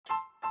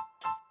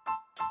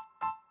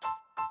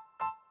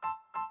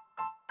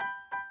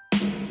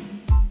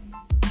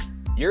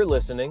You're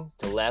listening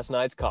to Last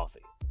Night's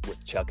Coffee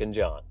with Chuck and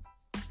John.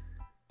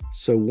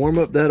 So warm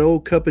up that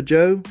old cup of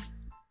joe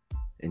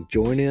and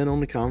join in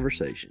on the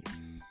conversation.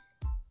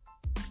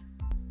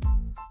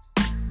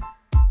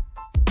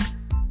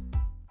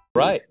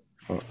 Right.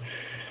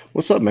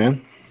 What's up,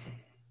 man?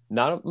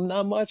 Not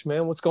much,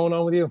 man. What's going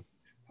on with you?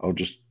 Oh,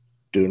 just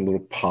doing a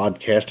little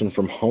podcasting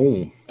from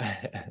home.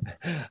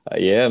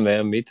 Yeah,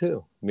 man. Me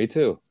too.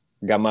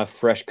 Got my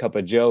fresh cup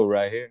of joe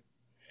right here.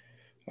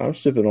 I'm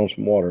sipping on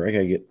some water. I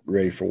gotta get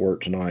ready for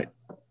work tonight.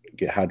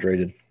 Get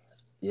hydrated.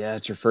 Yeah,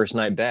 it's your first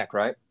night back,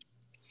 right?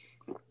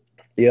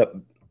 Yep.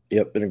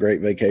 Been a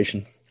great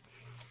vacation.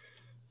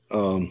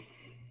 Didn't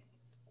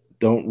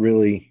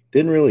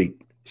really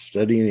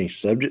study any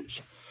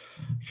subjects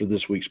for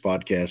this week's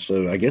podcast.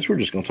 So I guess we're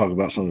just gonna talk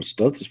about some of the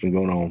stuff that's been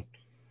going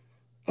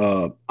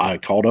on. I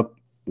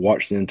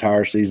watched the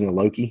entire season of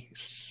Loki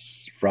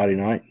Friday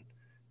night.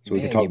 So we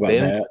can talk about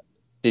that.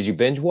 Did you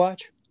binge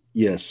watch?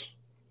 Yes.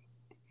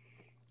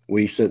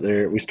 We sit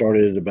there. We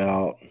started at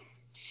about,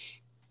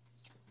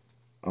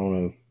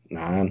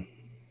 9.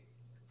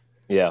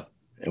 Yeah.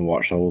 And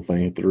watched the whole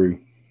thing through.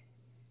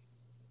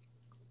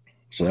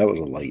 So that was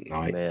a late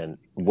night. Man,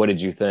 what did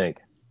you think?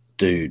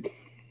 Dude.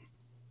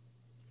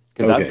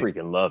 Because I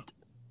freaking loved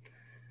it.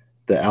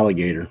 The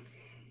alligator.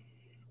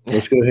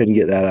 Let's go ahead and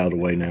get that out of the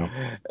way now.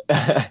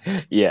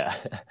 Yeah.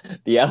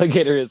 The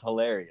alligator is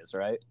hilarious,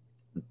 right?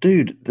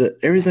 Dude,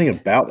 everything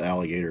about the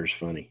alligator is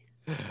funny.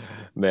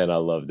 Man, I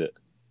loved it.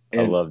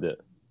 I loved it.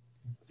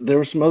 There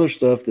was some other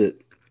stuff that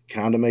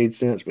kind of made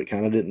sense, but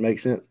kind of didn't make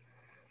sense.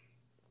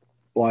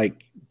 Like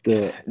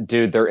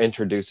Dude, they're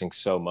introducing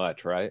so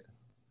much, right?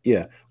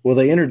 Yeah. Well,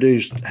 they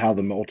introduced how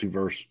the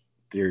multiverse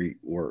theory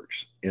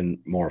works in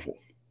Marvel.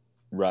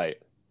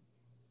 Right.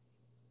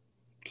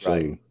 So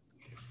right.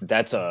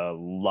 That's a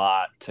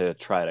lot to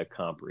try to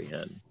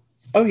comprehend.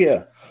 Oh,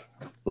 yeah.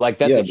 Like,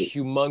 that's a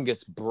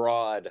humongous,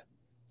 broad,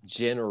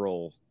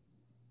 general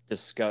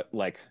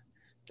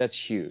that's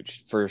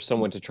huge for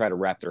someone to try to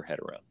wrap their head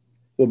around.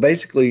 Well,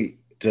 basically,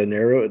 to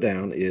narrow it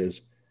down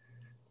is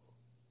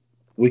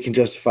we can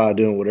justify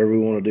doing whatever we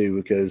want to do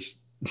because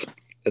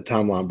a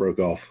timeline broke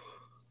off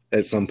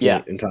at some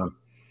point in time.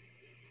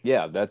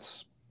 Yeah,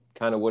 that's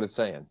kind of what it's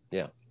saying.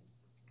 Yeah.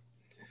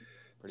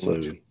 Pretty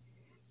much.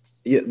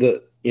 Yeah,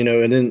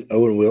 and then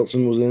Owen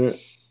Wilson was in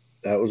it.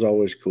 That was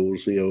always cool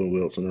to see Owen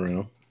Wilson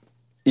around.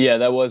 Yeah,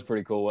 that was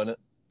pretty cool, wasn't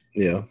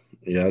it?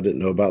 Yeah, I didn't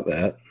know about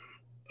that.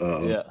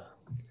 Yeah.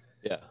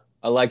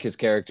 I like his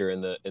character in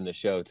the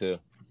show too.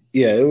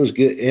 Yeah, it was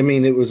good. I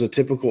mean, it was a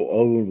typical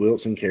Owen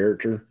Wilson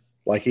character.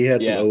 Like he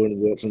had some Owen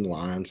Wilson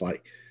lines,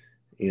 like,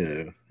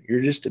 you're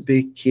just a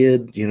big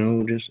kid,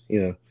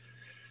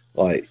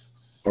 like,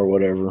 or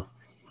whatever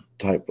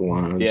type of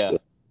lines. Yeah.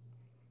 But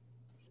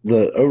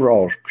the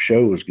overall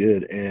show was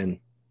good, and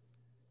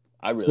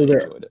I really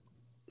enjoyed it.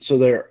 So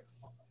they're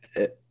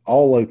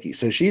all Loki.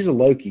 So she's a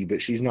Loki,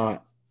 but she's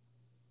not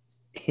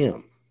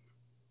him.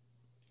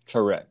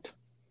 Correct.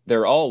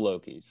 They're all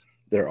Lokis.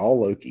 They're all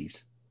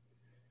Lokis.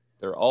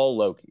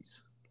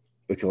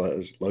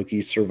 Because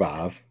Lokis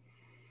survive.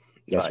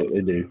 That's what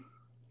they do.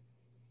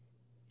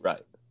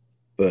 Right.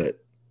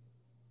 But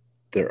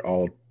they're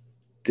all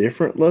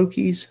different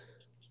Lokis?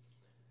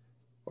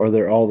 Or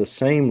they're all the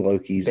same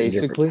Lokis in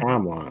different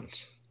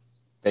timelines?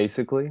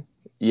 Basically.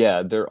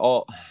 Yeah, they're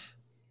all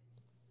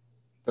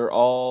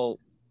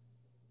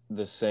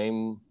the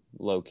same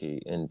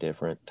Loki in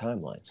different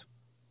timelines.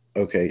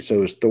 Okay,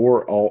 so is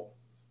Thor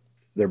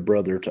their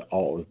brother to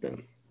all of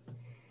them?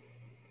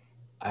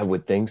 I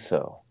would think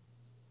so.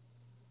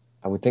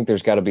 I would think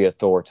there's got to be a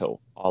Thor to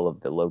all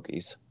of the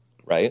Lokis,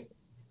 right?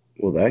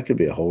 Well, that could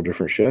be a whole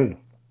different show.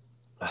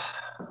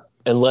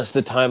 Unless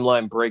the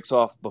timeline breaks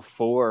off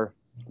before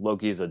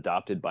Loki's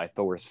adopted by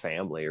Thor's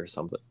family or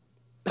something.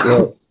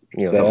 Well,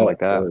 something like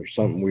that. Or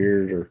something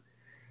weird. Or,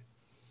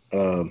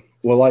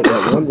 like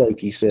that one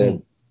Loki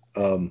said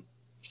that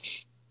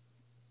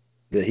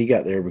he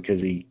got there because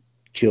he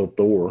killed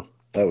Thor.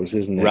 That was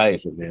his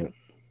Nexus event.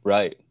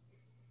 Right.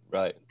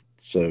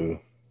 So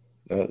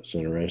that's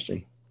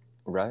interesting.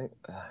 Right.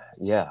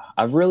 Yeah.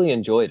 I've really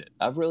enjoyed it.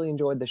 I've really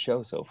enjoyed the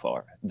show so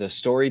far. The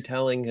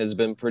storytelling has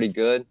been pretty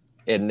good,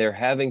 and they're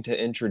having to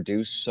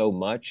introduce so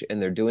much,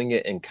 and they're doing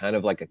it in kind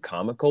of like a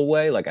comical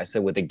way. Like I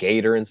said, with the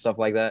gator and stuff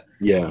like that.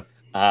 Yeah.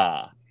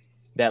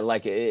 That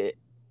like it,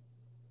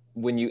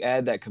 when you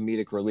add that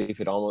comedic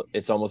relief,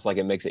 it's almost like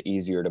it makes it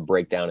easier to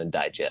break down and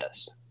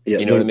digest. Yeah.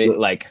 You know what I mean?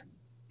 Like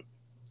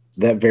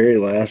that very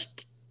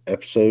last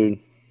episode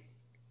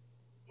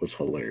was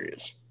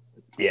hilarious.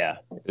 Yeah,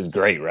 it was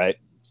great, right?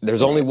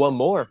 There's only one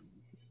more.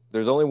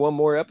 There's only one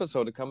more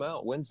episode to come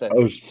out Wednesday.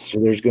 Oh, so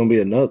there's going to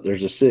be another.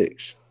 There's a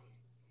 6.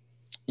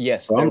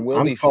 Yes, so there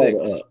will be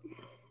 6. Up.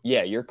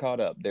 Yeah, you're caught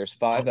up. There's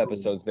 5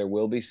 episodes. There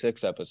will be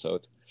 6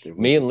 episodes.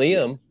 Me and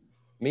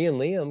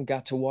Liam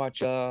got to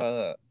watch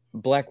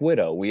Black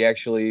Widow.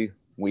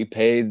 We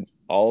paid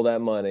all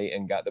that money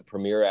and got the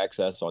premiere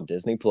access on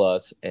Disney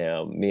Plus,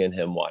 and me and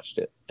him watched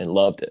it and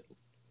loved it.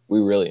 We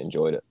really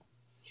enjoyed it.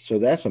 So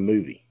that's a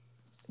movie.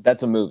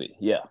 That's a movie,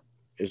 yeah.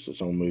 It's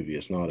its own movie.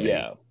 It's not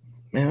Yeah.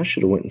 Man, I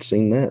should have went and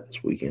seen that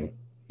this weekend.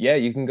 Yeah,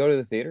 you can go to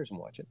the theaters and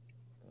watch it.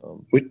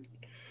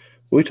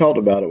 We talked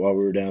about it while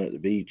we were down at the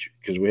beach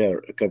because we had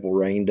a couple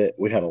rain days.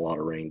 We had a lot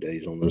of rain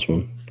days on this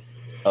one.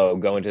 Oh,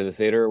 going to the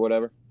theater or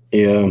whatever?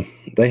 Yeah,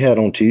 they had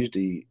on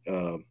Tuesday.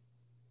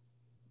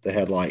 They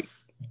had like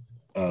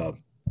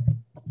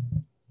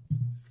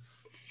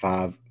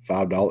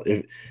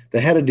 $5.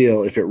 They had a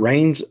deal. If it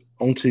rains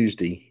on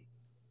Tuesday,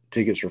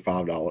 tickets are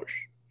 $5.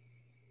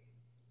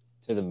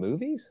 To the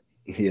movies?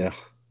 Yeah.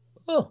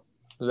 Oh,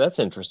 that's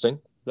interesting.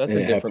 That's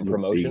And a different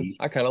promotion.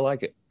 I kind of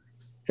like it.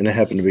 And it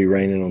happened to be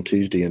raining on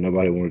Tuesday, and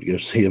nobody wanted to go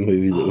see a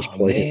movie that was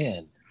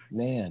playing.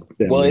 Man.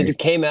 Well, it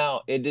came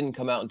out. It didn't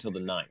come out until the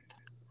 9th.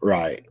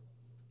 Right.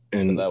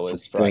 And so that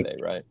was Friday,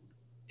 right?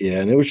 Yeah,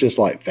 and it was just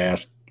like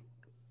Fast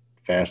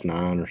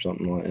 9 or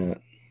something like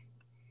that.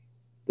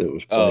 That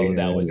was playing. Oh,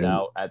 that was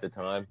out at the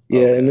time?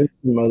 Yeah, okay. And then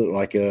some other,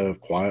 like A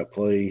Quiet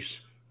Place.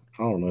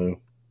 I don't know.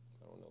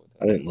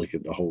 I didn't look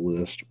at the whole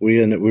list.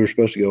 We were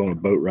supposed to go on a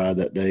boat ride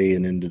that day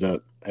and ended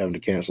up having to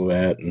cancel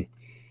that and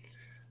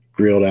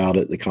grilled out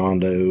at the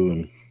condo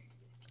and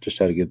just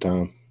had a good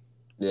time.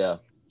 Yeah.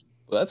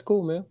 Well, that's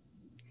cool, man.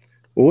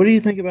 Well, what do you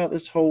think about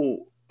this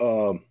whole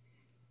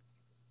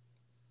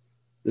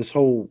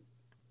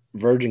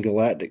Virgin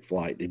Galactic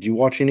flight? Did you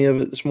watch any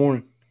of it this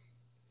morning?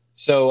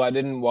 So I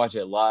didn't watch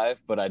it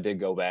live, but I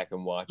did go back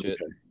and watch it.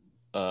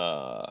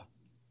 I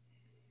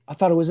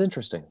thought it was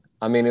interesting.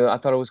 I mean, I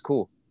thought it was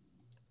cool.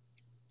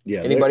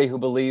 Yeah. Anybody who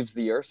believes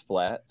the Earth's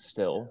flat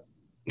still.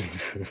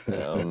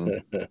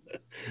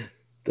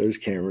 Those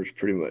cameras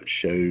pretty much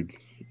showed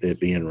it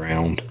being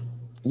round.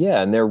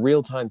 Yeah, and they're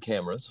real-time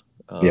cameras.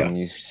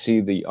 You see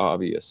the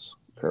obvious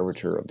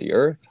curvature of the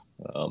Earth.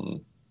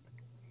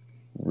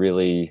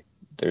 Really,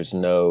 there's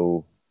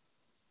no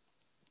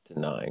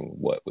denying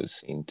what was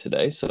seen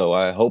today. So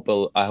I hope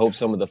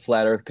some of the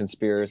flat Earth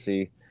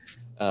conspiracy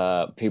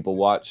people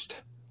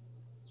watched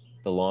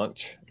the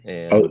launch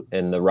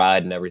and the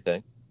ride and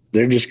everything.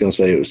 They're just gonna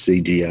say it was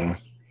CGI.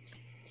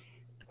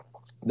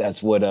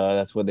 That's what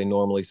they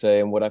normally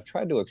say, and what I've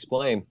tried to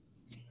explain,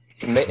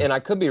 and I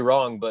could be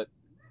wrong, but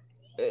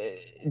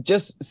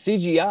just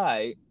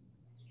CGI.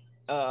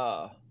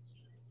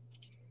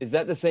 Is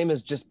that the same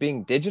as just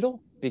being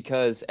digital?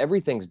 Because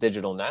everything's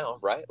digital now,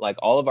 right? Like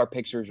all of our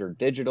pictures are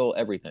digital,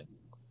 everything.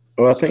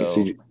 Well, I think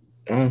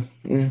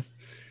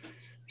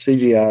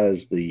CGI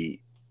is the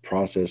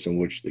process in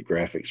which the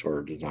graphics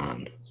are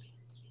designed.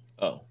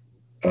 Oh.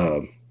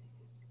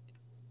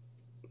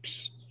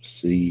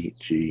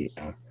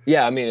 CGI.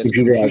 Yeah, I mean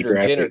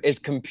it's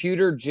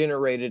computer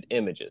generated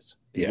images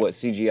is what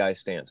CGI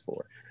stands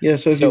for. Yeah,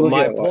 so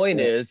my point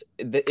is,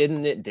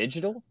 isn't it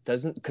digital?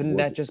 Couldn't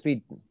that just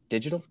be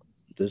digital?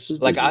 This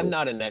is like digital. I'm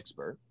not an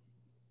expert.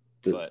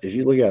 But if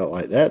you look at it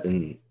like that,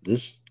 then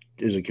this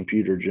is a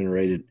computer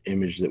generated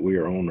image that we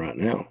are on right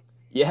now.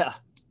 Yeah.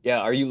 Yeah.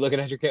 Are you looking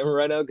at your camera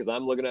right now? Because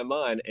I'm looking at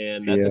mine,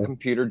 and that's a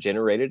computer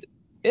generated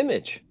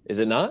image. Is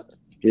it not?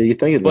 Yeah, you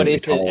think but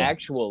it's an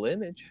actual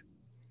image.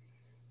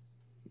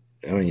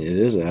 I mean, it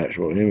is an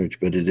actual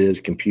image, but it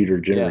is computer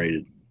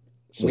generated. Yeah.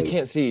 So we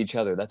can't see each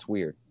other. That's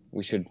weird.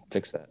 We should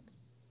fix that.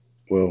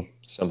 Well,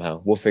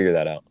 somehow we'll figure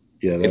that out.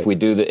 Yeah. If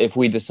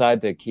we decide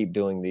to keep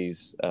doing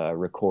these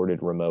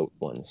recorded remote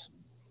ones.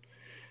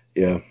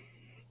 Yeah.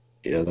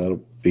 Yeah,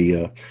 that'll be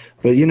but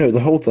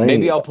the whole thing.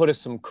 Maybe I'll put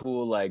some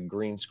cool like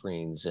green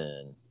screens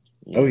in.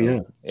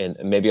 Yeah. And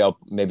maybe I'll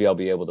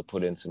be able to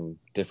put in some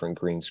different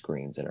green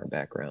screens in our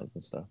backgrounds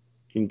and stuff.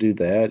 You can do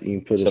that. You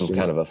can put some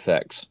kind of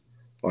effects.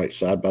 Like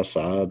side by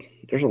side.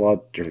 There's a lot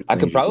of different things.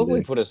 I could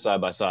probably put us side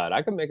by side.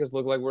 I could make us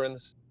look like we're in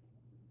this.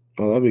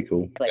 Oh, that'd be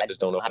cool. I just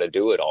don't know how to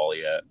do it all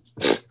yet.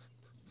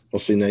 Well,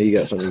 see, now you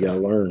got something you got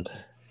to learn.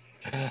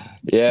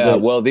 Yeah,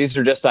 well, these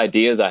are just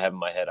ideas I have in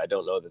my head. I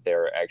don't know that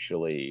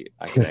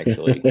I can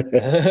actually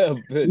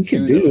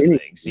do those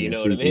things. You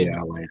know what I mean?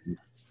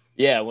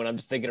 Yeah, when I'm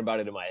just thinking about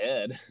it in my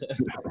head.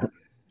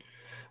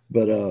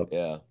 But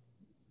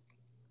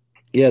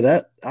yeah,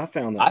 that I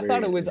found that. I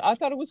thought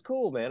it was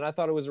cool, man. I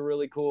thought it was a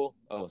really cool.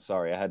 Oh,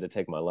 sorry, I had to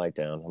take my light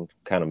down. I'm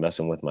kind of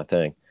messing with my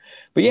thing,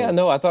 but yeah,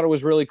 no, I thought it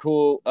was really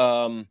cool.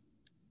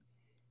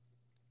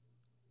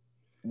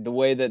 The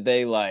way that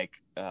they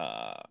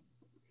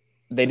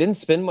they didn't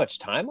spend much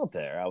time up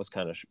there. I was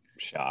kind of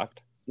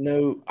shocked.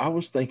 No, I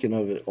was thinking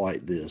of it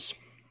like this.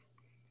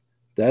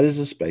 That is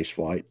a space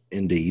flight,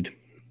 indeed.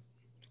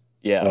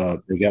 Yeah,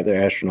 they got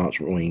their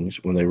astronauts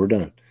wings when they were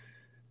done.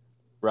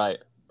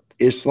 Right.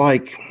 It's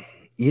like.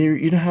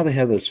 You know how they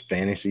have those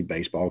fantasy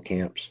baseball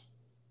camps?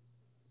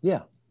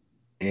 Yeah.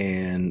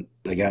 And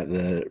they got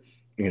the,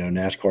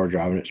 NASCAR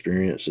driving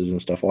experiences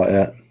and stuff like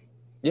that.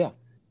 Yeah.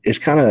 It's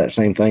kind of that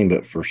same thing,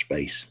 but for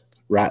space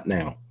right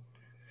now.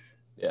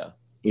 Yeah.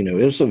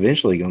 It's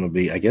eventually going to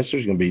be, I guess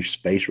there's going to be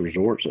space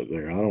resorts up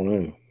there. I don't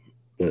know.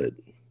 But.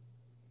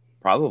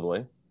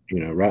 Probably.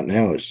 Right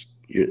now it's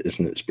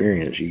an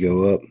experience. You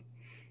go up,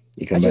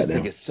 you come back down. I just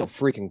think it's so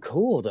freaking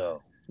cool,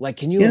 though. Like,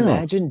 can you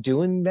imagine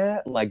doing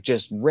that? Like,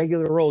 just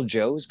regular old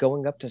Joes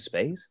going up to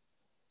space?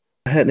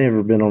 I hadn't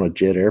ever been on a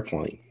jet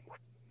airplane.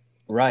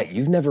 Right.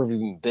 You've never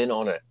even been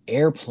on an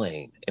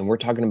airplane, and we're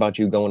talking about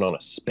you going on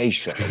a space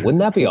shuttle. Wouldn't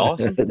that be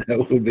awesome?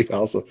 That would be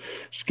awesome.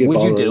 Skip Would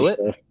all you the other do it?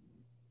 stuff. Would you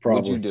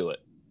Probably. do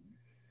it?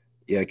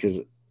 Yeah, because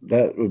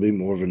that would be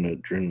more of an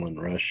adrenaline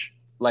rush.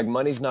 Like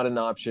money's not an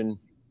option.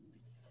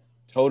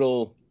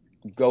 Total,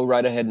 go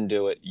right ahead and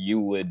do it. You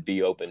would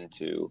be open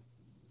to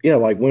Yeah,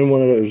 like win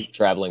one of those,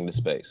 traveling to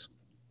space.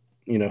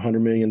 $100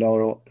 million,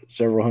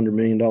 several $100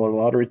 million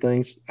lottery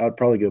things. I'd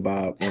probably go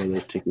buy one of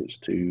those tickets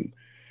to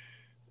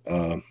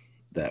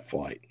that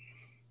flight.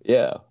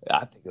 Yeah,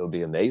 I think it would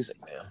be amazing,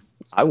 man.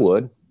 I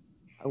would.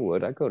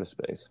 I'd go to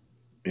space.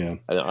 Yeah.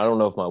 I don't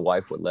know if my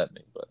wife would let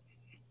me, but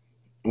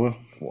Well,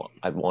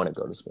 I'd want to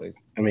go to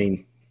space. I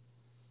mean,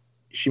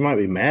 she might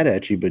be mad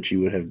at you, but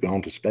you would have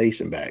gone to space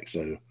and back.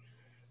 So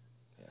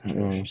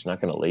she's not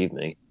going to leave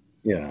me.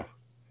 Yeah.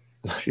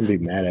 She'd be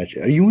mad at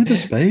you. You went to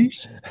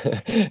space?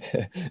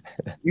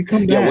 You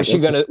come back. Yeah,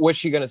 what's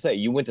she gonna say?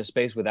 You went to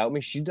space without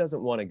me? She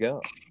doesn't want to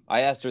go.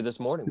 I asked her this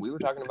morning. We were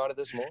talking about it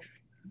this morning.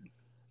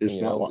 It's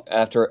not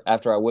after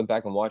I went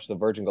back and watched the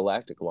Virgin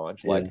Galactic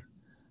launch, like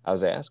I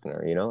was asking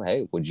her,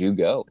 hey, would you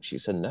go? She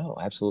said, no,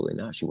 absolutely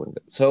not. She wouldn't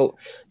go. So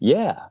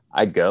yeah,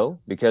 I'd go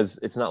because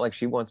it's not like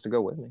she wants to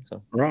go with me.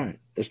 So right.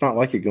 It's not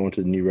like you're going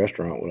to the new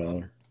restaurant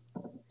without her.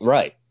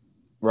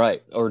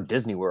 Right. Or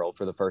Disney World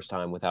for the first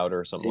time without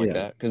her or something like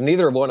that. Because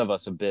neither one of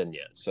us have been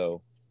yet.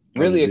 So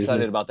really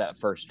excited about that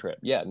first trip.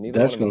 Yeah, neither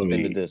one of us have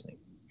been to Disney.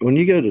 When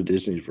you go to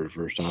Disney for the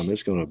first time,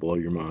 it's going to blow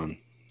your mind.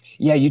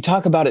 Yeah, you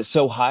talk about it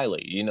so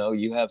highly.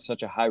 You have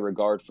such a high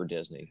regard for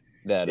Disney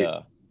that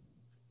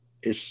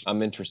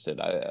I'm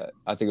interested. I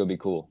think it would be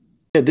cool.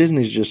 Yeah,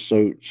 Disney's just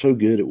so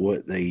good at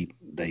what they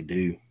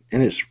do.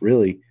 And it's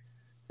really,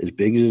 as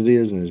big as it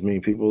is and as many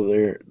people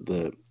there,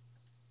 the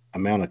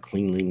amount of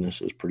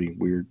cleanliness is pretty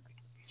weird.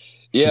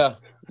 Yeah.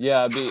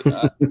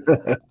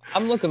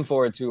 I'm looking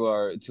forward to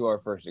our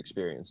first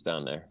experience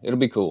down there. It'll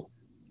be cool.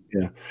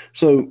 Yeah.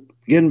 So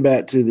getting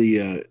back to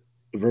the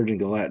Virgin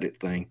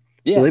Galactic thing.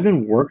 Yeah. So they've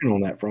been working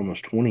on that for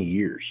almost 20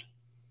 years.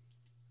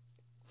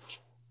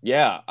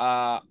 Yeah.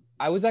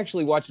 I was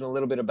actually watching a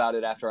little bit about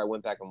it after I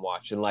went back and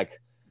watched, and like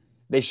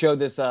they showed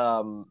this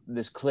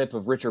this clip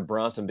of Richard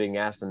Branson being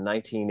asked in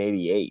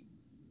 1988.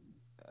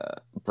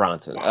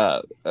 Bronson.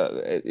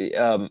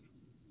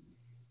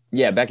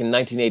 Yeah, back in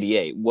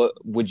 1988, what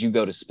would you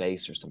go to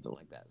space or something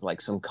like that?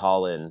 Like some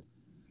caller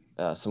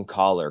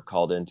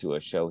called into a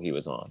show he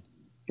was on.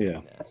 Yeah.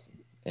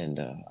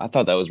 And I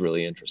thought that was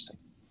really interesting.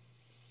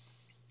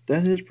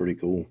 That is pretty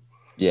cool.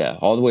 Yeah,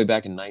 all the way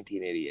back in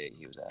 1988,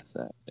 he was asked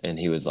that. And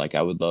he was like,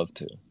 I would love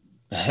to.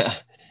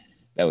 That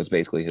was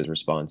basically his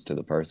response to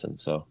the person.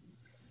 So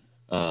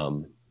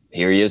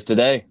here he is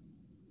today.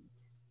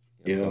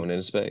 Going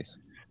into space.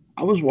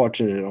 I was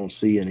watching it on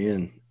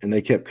CNN, and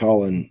they kept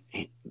calling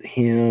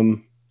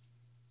him,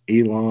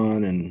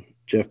 Elon, and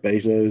Jeff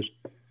Bezos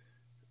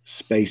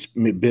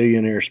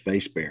billionaire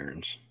space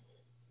barons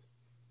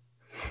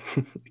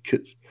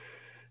because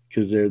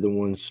they're the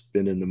ones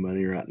spending the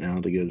money right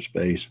now to go to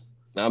space.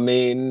 I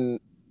mean,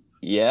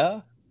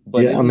 yeah,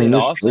 but isn't it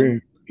awesome?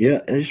 True.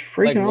 Yeah, it's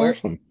freaking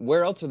awesome.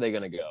 Where else are they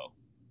going to go?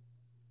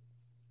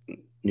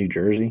 New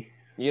Jersey.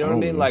 You know what I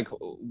mean? Like,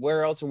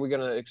 where else are we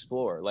going to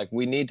explore? Like,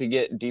 we need to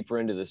get deeper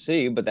into the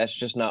sea, but that's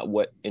just not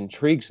what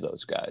intrigues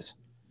those guys.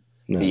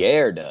 No. The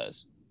air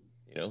does,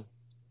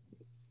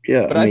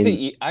 Yeah, but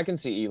I can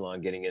see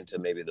Elon getting into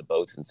maybe the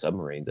boats and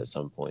submarines at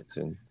some point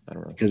soon. I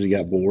don't know, because he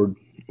got bored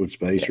with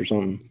space or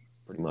something.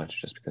 Pretty much,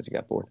 just because he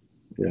got bored.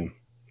 Yeah.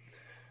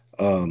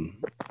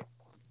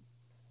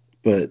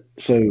 But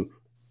so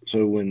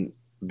when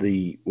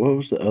what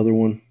was the other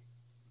one?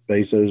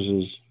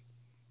 Bezos's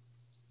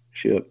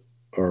ship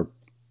or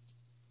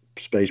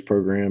space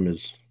program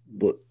is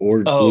Blue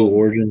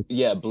Origin.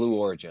 Yeah, Blue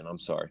Origin. I'm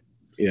sorry.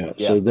 Yeah.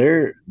 So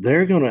they're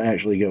going to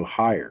actually go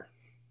higher.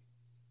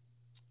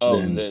 Oh,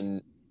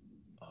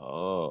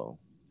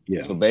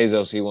 yeah. So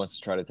Bezos, he wants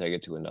to try to take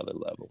it to another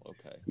level.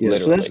 Okay. Yeah. Literally,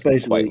 so that's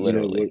basically, quite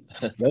literally.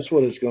 That's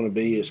what it's going to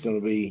be. It's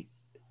going to be,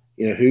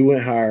 who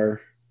went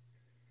higher.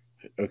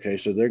 Okay.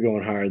 So they're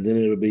going higher. Then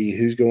it'll be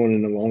who's going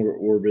in a longer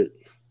orbit,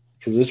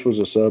 because this was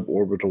a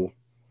suborbital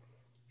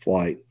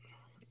flight.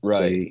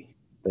 Right.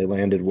 They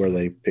landed where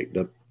they picked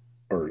up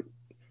or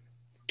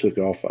took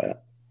off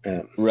at.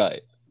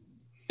 Right.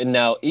 And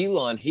now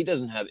Elon, he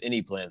doesn't have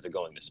any plans of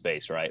going to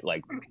space, right?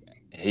 Like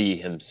he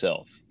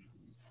himself.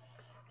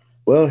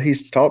 Well,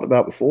 he's talked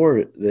about before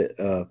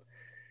that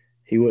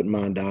he wouldn't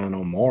mind dying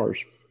on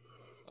Mars.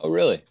 Oh,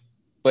 really?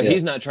 But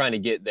he's not trying to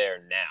get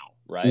there now,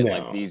 right? No,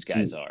 like these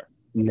guys are.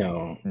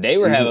 No. They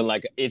were having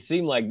it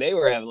seemed like they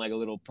were having like a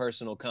little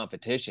personal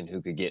competition who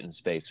could get in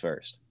space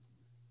first.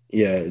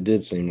 Yeah, it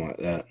did seem like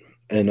that.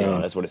 And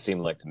that's what it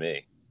seemed like to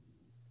me.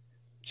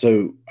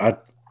 So I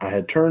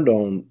had turned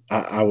on.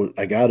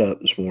 I got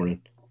up this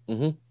morning,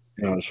 and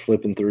I was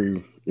flipping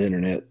through the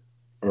internet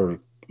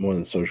or one of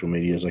the social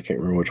medias. I can't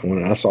remember which one.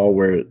 And I saw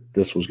where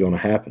this was going to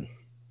happen.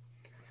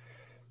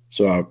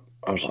 So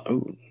I was like,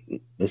 "Oh,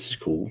 this is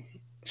cool."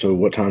 So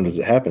what time does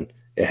it happen?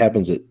 It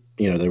happens at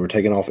they were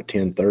taking off at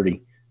 10:30,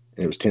 and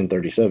it was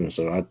 10:37.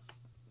 So I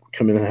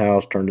come in the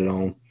house, turned it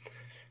on,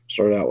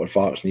 started out with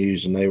Fox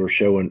News, and they were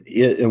showing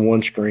it in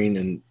one screen,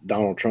 and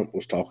Donald Trump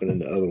was talking in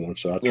the other one.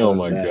 So I Oh turned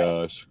my that.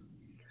 gosh.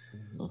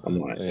 I'm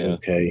like, Yeah.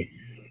 okay,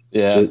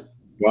 Yeah.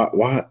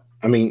 why?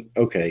 I mean,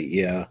 okay,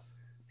 yeah,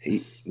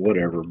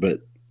 whatever,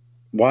 but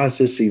why is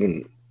this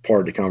even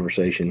part of the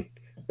conversation?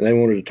 And they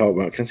wanted to talk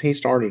about because he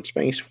started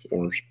Space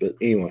Force, but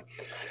anyway,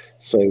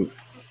 so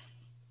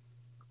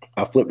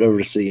I flipped over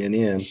to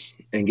CNN,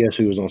 and guess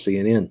who was on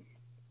CNN?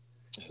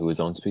 Who was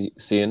on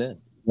CNN?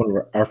 One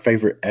of our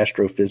favorite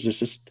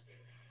astrophysicists,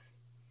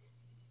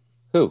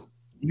 Who?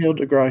 Neil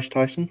deGrasse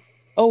Tyson.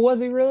 Oh, was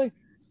he really?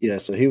 Yeah,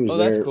 so he was Oh,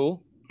 that's there.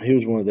 cool. He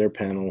was one of their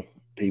panel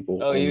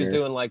people Oh, on he was there.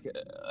 doing like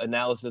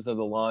analysis of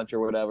the launch or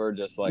whatever,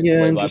 just like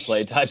Yeah, and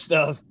play-by-play type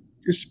stuff.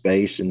 just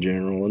space in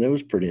general, and it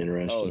was pretty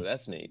interesting. Oh,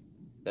 that's neat.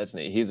 That's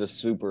neat. He's a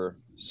super,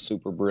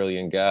 super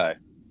brilliant guy.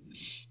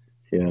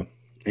 Yeah,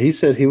 he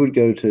said he would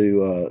go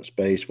to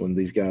space when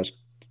these guys,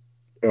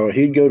 or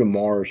he'd go to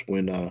Mars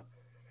when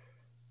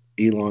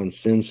Elon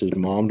sends his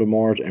mom to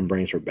Mars and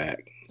brings her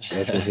back.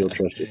 That's when he'll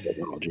trust his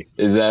technology.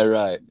 Is that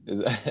right?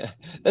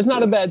 That's not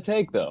Yeah. a bad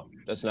take, though.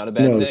 That's not a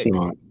bad No, take. it's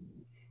not.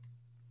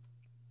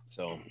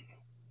 So,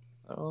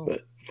 oh,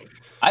 But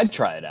I'd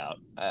try it out.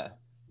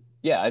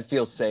 Yeah, I'd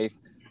feel safe.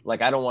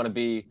 Like I don't want to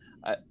be.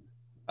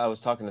 I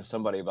was talking to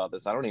somebody about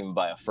this. I don't even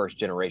buy a first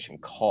generation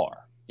car.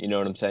 You know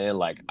what I'm saying?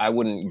 Like I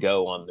wouldn't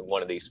go on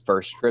one of these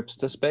first trips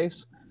to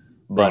space,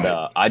 but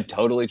right. I'd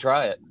totally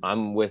try it.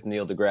 I'm with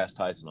Neil deGrasse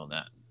Tyson on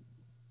that.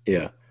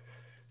 Yeah,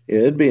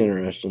 it'd be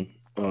interesting.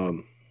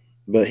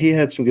 But he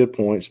had some good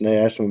points, and they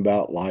asked him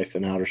about life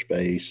in outer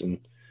space, and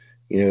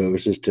it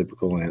was his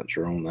typical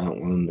answer on that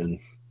one. And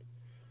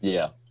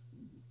Yeah,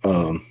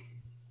 a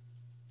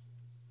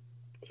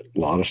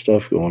lot of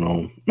stuff going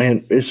on.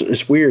 Man,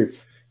 it's weird.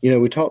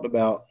 We talked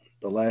about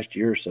the last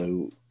year or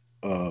so.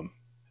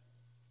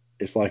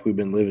 It's like we've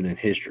been living in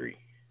history.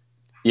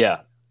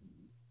 yeah,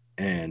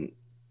 And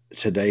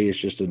today is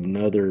just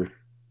another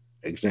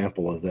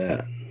example of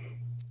that.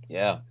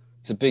 yeah.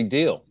 It's a big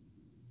deal.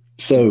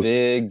 It's So a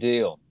big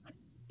deal.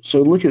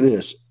 So look at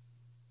this.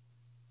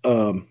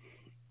 So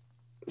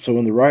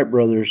when the Wright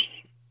brothers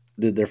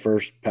did their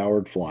first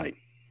powered flight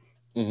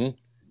Mm-hmm.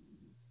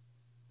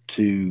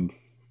 to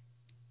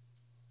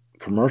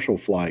commercial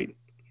flight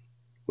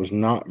was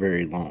not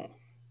very long.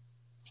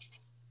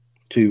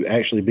 To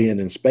actually being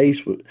in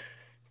space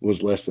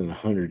was less than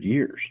 100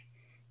 years.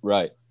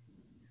 Right.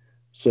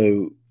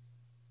 So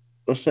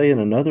let's say in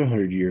another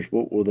 100 years,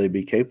 what will they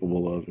be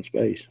capable of in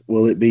space?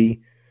 Will it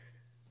be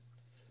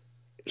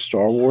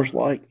Star Wars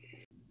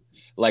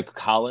Like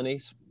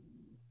colonies?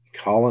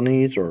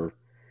 colonies or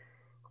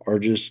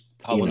just,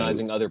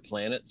 Colonizing other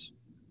planets?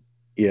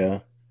 yeah.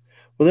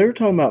 Well, they were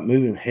talking about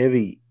moving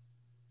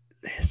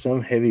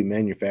some heavy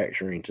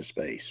manufacturing to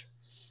space.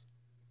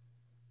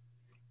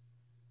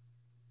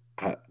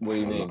 What do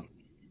you mean?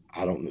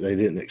 They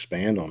didn't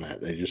expand on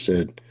that. They just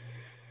said,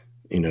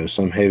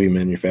 some heavy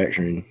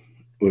manufacturing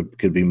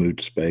could be moved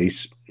to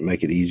space,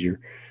 make it easier.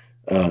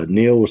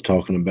 Neil was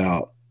talking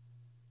about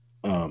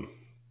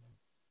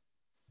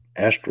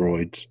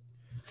asteroids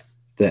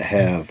that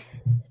have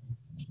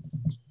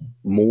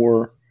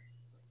more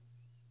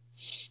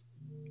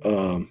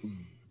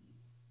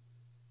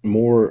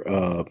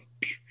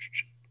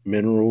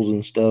minerals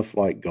and stuff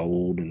like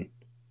gold and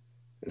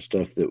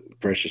stuff, that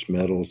precious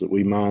metals that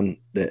we mine,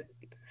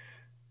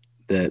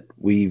 that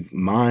we've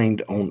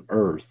mined on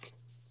Earth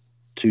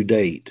to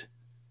date.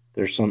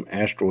 There's some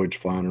asteroids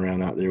flying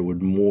around out there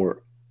with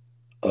more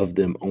of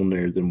them on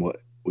there than what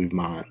we've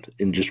mined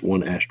in just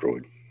one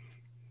asteroid.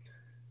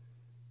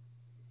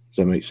 Does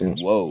that make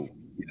sense? Whoa.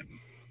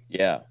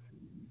 Yeah.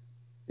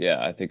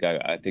 Yeah, I think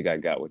I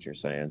got what you're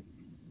saying.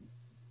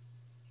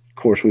 Of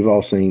course, we've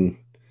all seen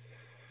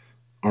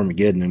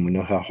Armageddon, and we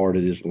know how hard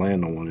it is to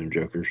land on one of them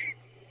jokers.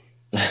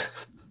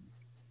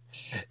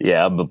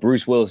 Yeah, but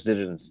Bruce Willis did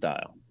it in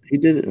style. He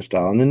did it in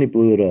style, and then he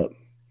blew it up.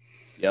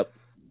 Yep.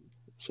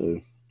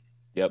 So,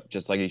 yep,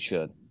 just like he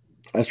should.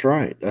 That's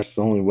right. That's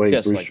the only way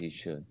just like he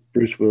should.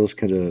 Bruce Willis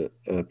could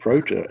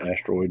approach an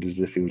asteroid as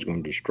if he was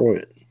going to destroy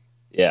it.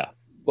 Yeah.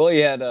 Well, he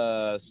had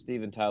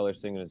Steven Tyler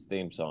singing his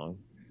theme song.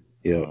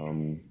 Yeah.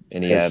 And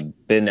he had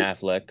Ben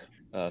Affleck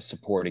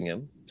supporting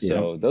him.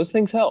 So those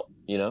things help,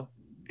 He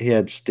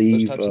had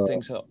Steve. Those types of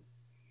things help.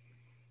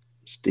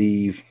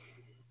 Steve,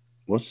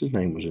 what's his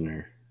name was in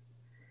there?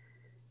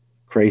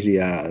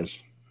 Crazy Eyes.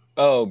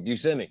 Oh,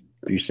 Buscemi.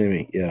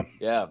 Yeah.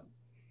 Yeah.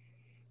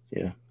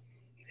 Yeah.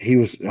 He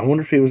was. I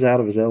wonder if he was out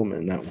of his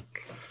element in that one.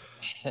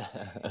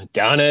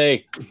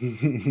 Donnie.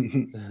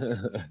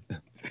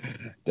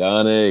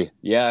 Donnie.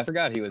 Yeah, I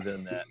forgot he was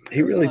in that.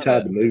 He really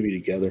tied the movie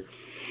together.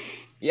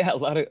 Yeah, a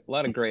lot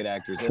of great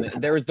actors in it.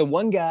 There was the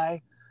one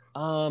guy.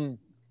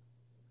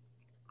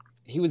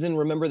 He was in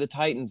Remember the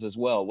Titans as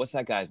well. What's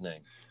that guy's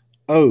name?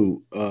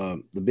 Oh,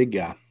 the big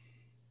guy.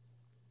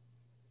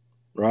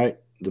 Right?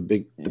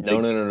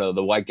 No.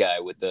 The white guy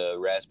with the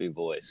raspy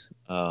voice.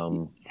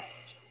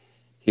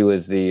 He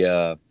was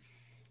the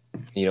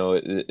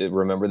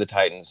Remember the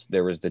Titans?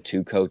 There was the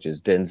two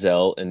coaches,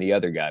 Denzel and the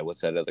other guy.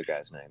 What's that other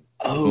guy's name?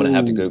 Oh, I'm gonna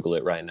have to Google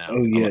it right now.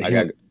 oh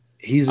yeah,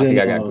 he's I in. think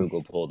I got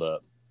Google pulled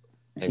up.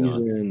 Hang he's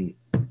on. in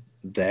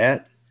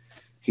that.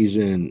 He's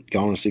in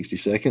Gone in 60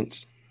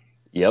 Seconds.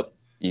 Yep,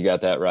 you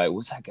got that right.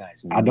 What's that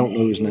guy's name? I don't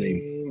know his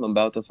name. I'm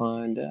about to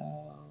find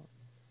out.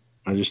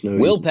 I just know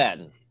Will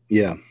Patton.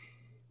 Yeah,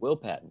 Will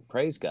Patton.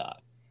 Praise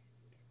God.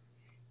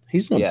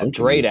 he's in a bunch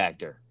great of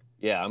actor.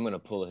 Yeah, I'm gonna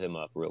pull him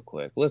up real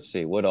quick. Let's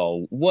see what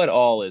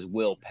all is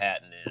Will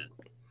Patton in.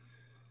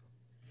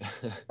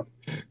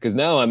 Because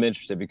now I'm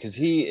interested because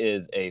he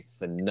is a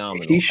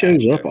phenomenal. He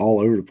shows actor. up all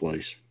over the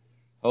place.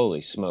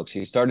 Holy smokes!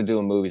 He started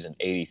doing movies in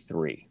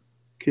 '83.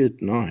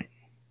 Good night.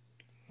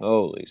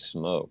 Holy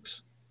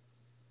smokes!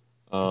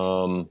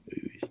 Wow,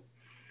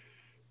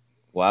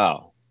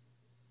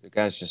 the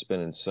guy's just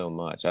been in so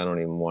much. I don't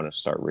even want to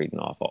start reading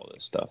off all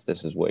this stuff.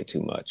 This is way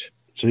too much.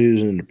 So he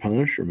was in the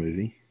Punisher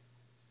movie.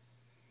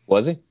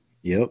 Was he?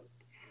 Yep.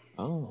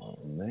 Oh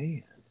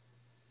man.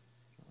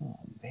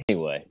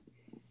 Anyway.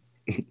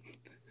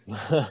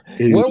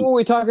 What were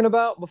we talking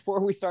about before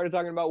we started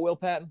talking about Will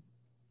Patton?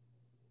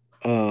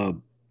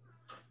 We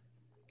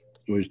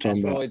was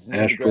talking about Neil deGrasse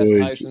asteroids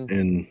Tyson.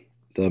 and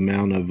the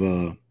amount of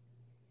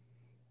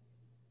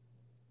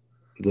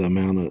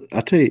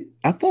I tell you,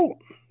 I thought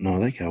no,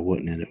 that guy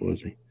wasn't in it, was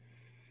he?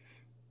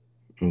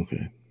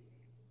 Okay.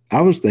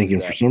 I was thinking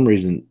for some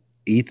reason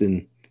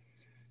Ethan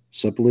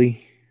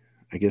Suplee,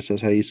 I guess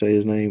that's how you say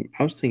his name.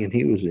 I was thinking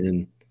he was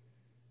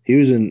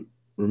in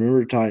Remember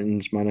the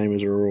Titans, My Name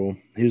is Earl.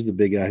 He was the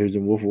big guy who's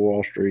in Wolf of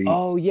Wall Street.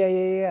 Oh,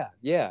 yeah.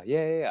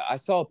 I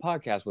saw a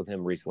podcast with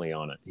him recently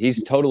on it.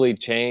 He's totally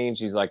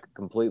changed. He's like a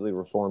completely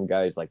reformed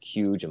guy. He's like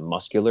huge and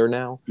muscular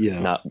now.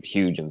 Yeah. Not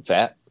huge and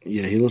fat.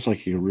 Yeah, he looks like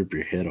he could rip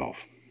your head off.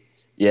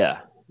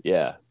 Yeah.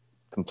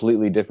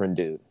 Completely different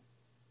dude.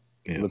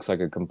 Yeah. Looks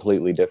like a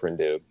completely different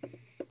dude.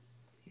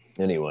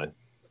 Anyway.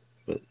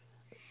 But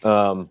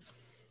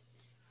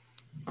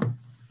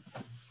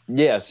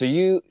yeah, so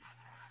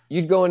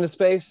you'd go into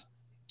space?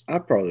 I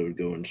probably would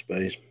go into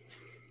space.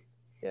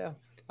 Yeah,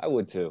 I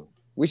would too.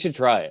 We should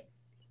try it.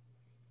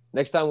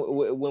 Next time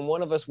when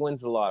one of us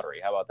wins the lottery,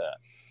 how about that?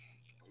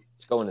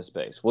 Let's go into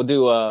space. We'll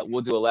do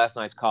a last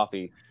night's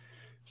coffee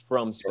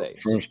from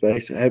space. From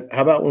space. How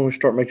about when we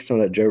start making some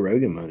of that Joe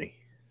Rogan money?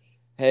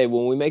 Hey,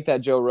 when we make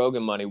that Joe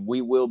Rogan money,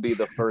 we will be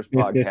the first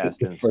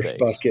podcast in space. First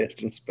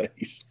podcast in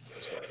space.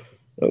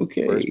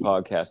 Okay. First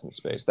podcast in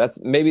space.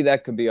 Maybe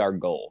that could be our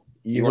goal.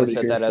 You want to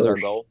set that as our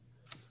goal?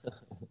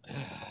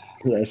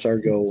 That's our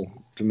goal,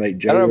 to make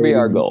Joe That'll be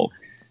our goal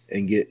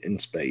and get in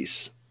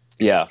space.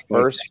 Yeah,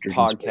 first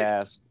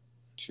podcast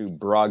to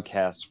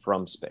broadcast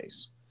from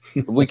space.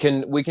 we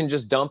can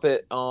just dump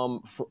it.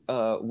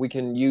 We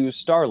can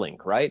use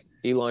Starlink, right?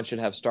 Elon should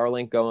have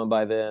Starlink going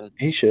by then.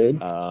 He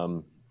should.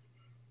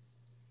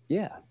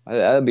 Yeah,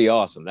 that'd be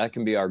awesome. That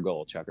can be our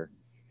goal, Chucker.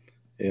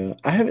 Yeah,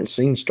 I haven't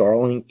seen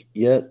Starlink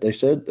yet. They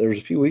said there was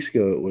a few weeks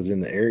ago it was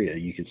in the area.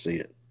 You could see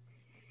it.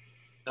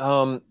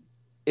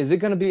 Is it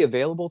going to be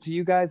available to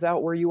you guys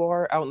out where you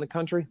are, out in the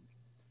country?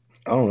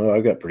 I don't know.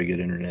 I've got pretty good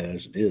internet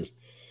as it is.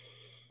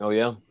 Oh,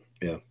 yeah?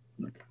 Yeah.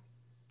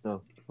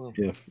 Oh, well,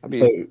 yeah.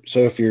 So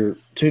if you're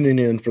tuning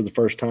in for the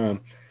first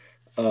time,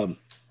 I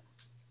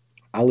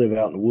live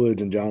out in the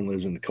woods and John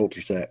lives in the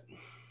cul-de-sac.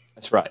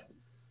 That's right.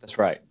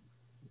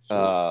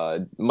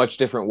 So, much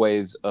different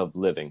ways of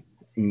living.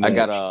 Much. I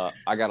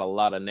got a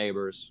lot of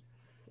neighbors.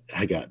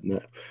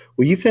 Well,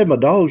 you fed my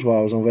dogs while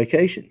I was on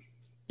vacation.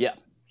 Yeah,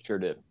 sure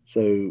did.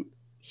 So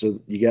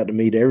you got to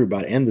meet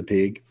everybody and the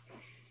pig.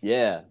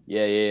 Yeah.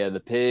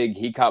 The pig,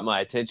 he caught my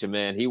attention,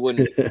 man. He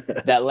wouldn't.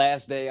 That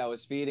last day I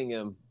was feeding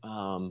him,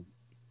 I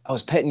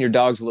was petting your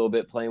dogs a little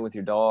bit, playing with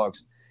your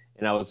dogs,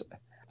 and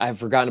I had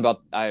forgotten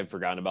about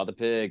the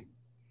pig,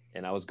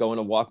 and I was going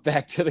to walk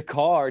back to the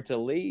car to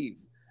leave,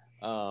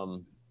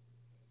 and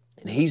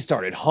he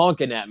started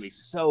honking at me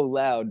so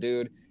loud,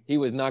 dude. He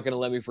was not going to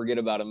let me forget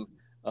about him.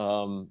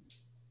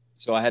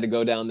 So I had to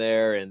go down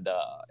there and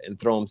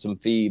throw him some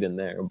feed in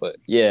there. But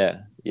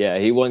yeah,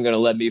 he wasn't going to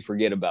let me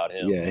forget about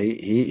him. Yeah,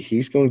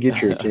 he's going to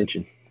get your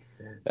attention.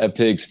 That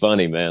pig's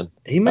funny, man.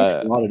 He makes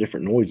a lot of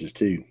different noises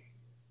too.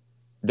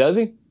 Does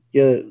he?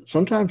 Yeah,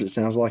 sometimes it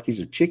sounds like he's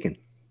a chicken.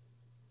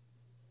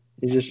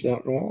 He's just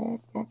out.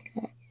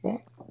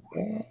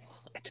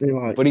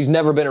 But he's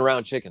never been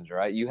around chickens,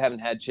 right? You haven't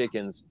had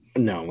chickens.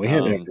 No, we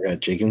haven't ever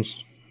had chickens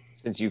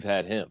since you've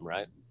had him,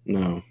 right?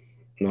 No.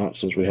 Not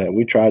since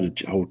we tried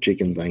the whole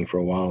chicken thing for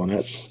a while, and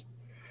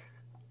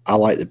I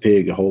like the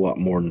pig a whole lot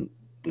more than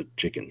the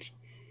chickens.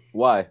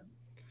 Why?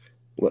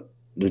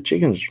 The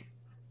chickens,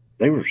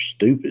 they were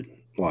stupid.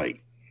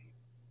 Like,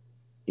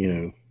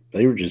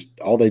 they were just,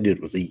 all they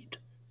did was eat.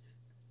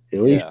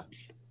 At least,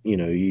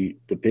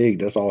 the pig,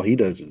 that's all he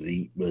does is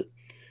eat, but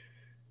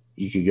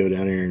you could go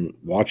down there and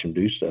watch him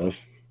do stuff.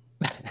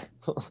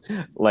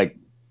 Like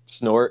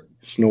snort,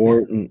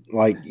 and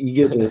like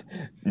you get to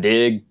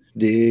dig,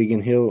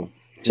 and he'll.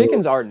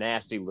 Chickens are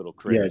nasty little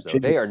critters,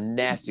 They are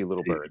nasty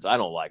little birds. I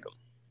don't like them.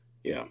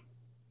 Yeah.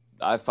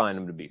 I find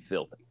them to be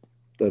filthy.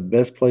 the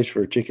best place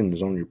for a chicken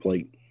is on your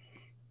plate.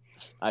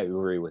 I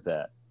agree with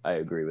that. I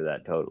agree with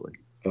that totally.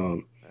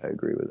 Um, I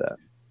agree with that.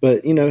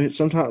 but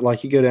sometimes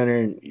like you go down there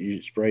and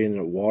you spray in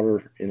the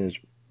water in his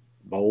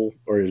bowl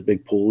or his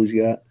big pool he's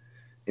got,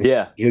 and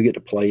Yeah. he'll get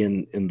to play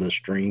in the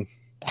stream.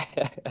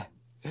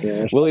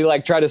 Will he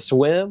like try to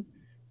swim?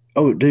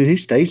 Oh, dude, he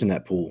stays in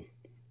that pool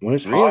when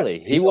it's hot. Really?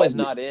 He was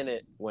not in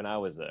it when I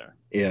was there.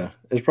 Yeah,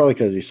 it's probably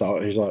because he saw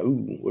it. He's like,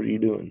 "Ooh, what are you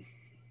doing?"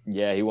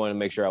 Yeah, he wanted to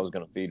make sure I was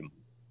going to feed him.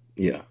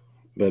 Yeah,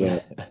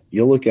 but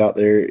you'll look out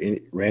there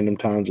in random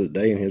times of the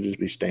day, and he'll just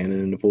be standing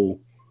in the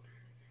pool.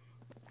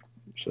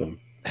 So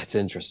that's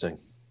interesting.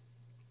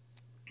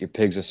 Your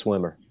pig's a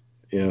swimmer.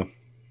 Yeah.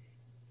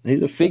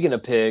 Speaking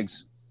of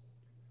pigs,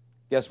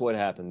 guess what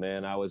happened,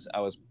 man? I was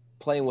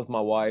playing with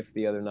my wife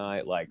the other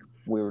night. Like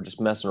we were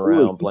just messing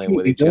around, playing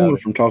with each other.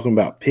 From talking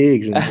about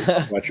pigs and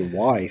about your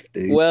wife,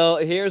 dude. Well,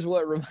 here's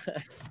what.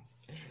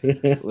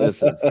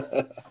 Listen,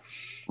 I'm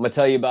gonna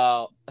tell you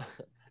about.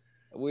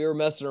 We were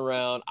messing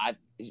around.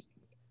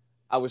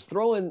 I was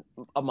throwing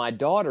my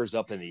daughters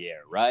up in the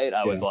air, right?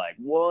 I was like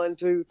 1,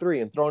 2,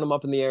 3, and throwing them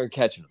up in the air and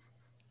catching them.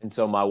 And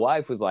so my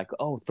wife was like,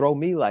 "Oh, throw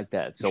me like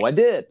that." So I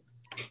did.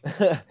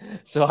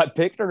 So I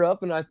picked her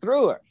up and I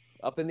threw her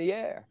up in the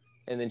air,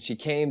 and then she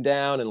came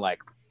down and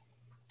like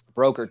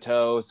broke her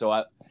toe.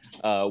 So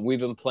we've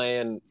been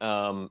playing,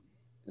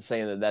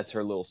 saying that's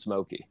her Lil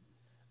Smokey.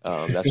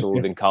 That's what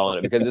we've been calling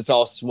it because it's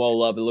all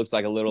swollen up. It looks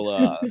like a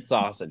little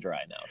sausage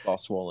right now. It's all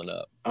swollen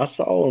up. I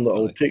saw on the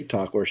old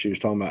TikTok where she was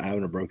talking about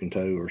having a broken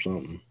toe or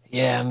something.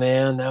 Yeah,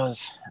 man, that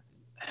was,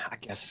 I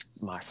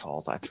guess, my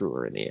fault. I threw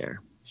her in the air.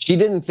 She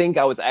didn't think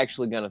I was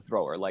actually going to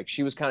throw her. Like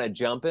she was kind of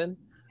jumping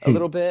a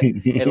little bit,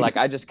 and like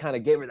I just kind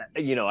of gave her that.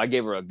 I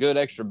gave her a good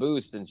extra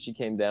boost, and she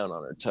came down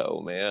on her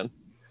toe. Man,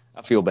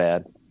 I feel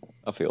bad.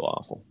 I feel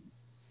awful.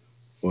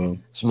 Well,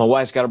 so my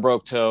wife's got a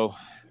broke toe.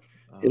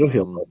 It'll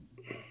heal up.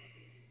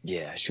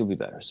 Yeah, she'll be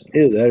better soon.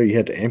 Either that or you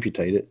had to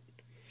amputate it.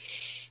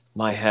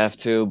 Might have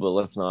to, but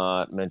let's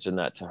not mention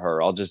that to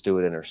her. I'll just do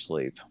it in her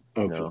sleep.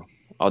 Okay.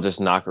 I'll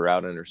just knock her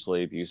out in her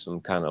sleep, use some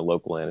kind of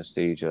local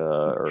anesthesia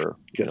or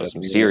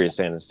some serious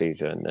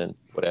anesthesia, and then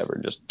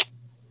whatever. Just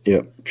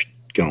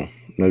gone.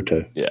 No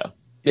toe. Yeah,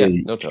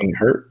 no toe.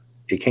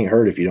 It can't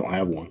hurt if you don't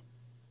have one.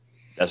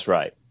 That's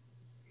right.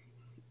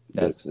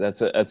 It's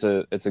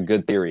a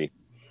good theory.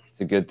 It's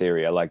a good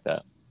theory. I like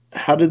that.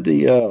 How did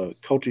the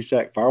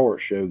cul-de-sac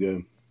fireworks show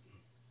go?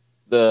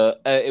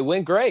 It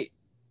went great.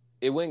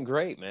 It went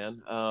great,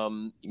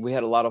 man. We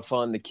had a lot of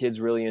fun. The kids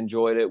really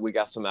enjoyed it. We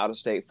got some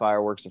out-of-state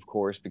fireworks, of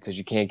course, because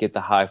you can't get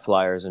the high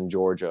flyers in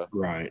Georgia.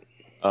 Right.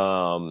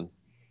 So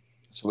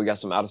we got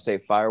some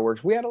out-of-state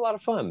fireworks. We had a lot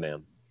of fun,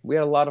 man. We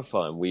had a lot of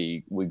fun.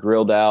 We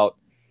grilled out,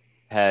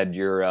 had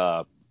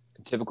your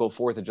typical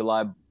 4th of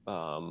July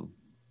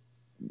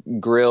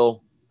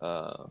grill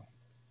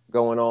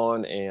going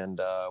on, and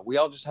we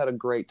all just had a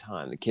great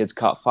time. The kids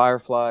caught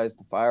fireflies,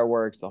 the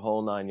fireworks, the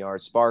whole 9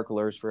 yards,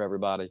 sparklers for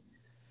everybody.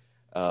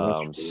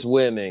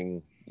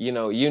 Swimming,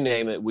 you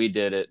name it, we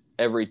did it.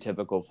 Every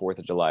typical 4th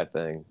of July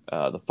thing.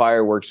 The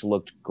fireworks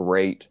looked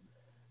great.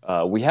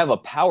 We have a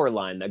power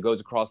line that goes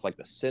across like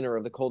the center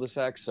of the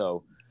cul-de-sac,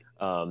 so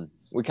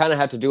we kind of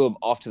had to do them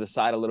off to the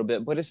side a little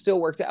bit, but it still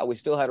worked out. We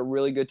still had a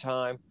really good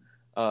time.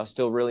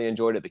 Still really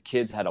enjoyed it. The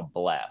kids had a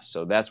blast,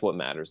 so that's what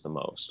matters the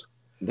most.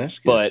 That's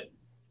good. But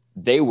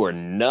they were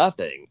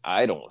nothing,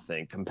 I don't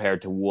think,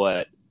 compared to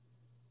what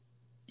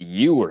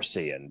you were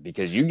seeing,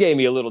 because you gave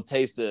me a little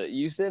taste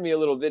you sent me a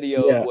little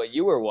video of what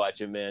you were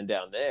watching, man,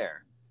 down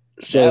there.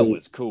 So that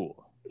was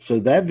cool. So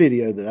that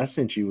video that I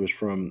sent you was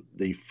from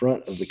the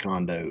front of the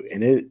condo,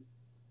 and it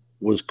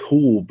was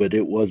cool, but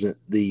it wasn't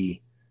the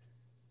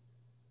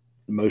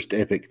most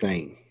epic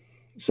thing.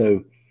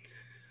 So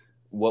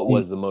what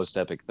was the most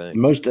epic thing? The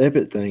most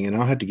epic thing, and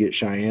I'll have to get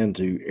Cheyenne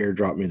to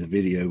airdrop me the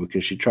video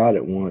because she tried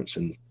it once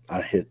and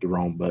I hit the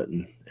wrong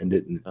button and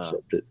didn't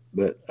accept it.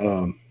 But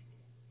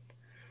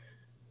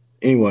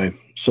anyway,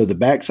 so the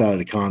backside of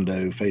the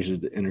condo faces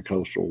the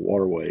intercoastal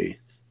waterway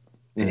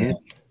and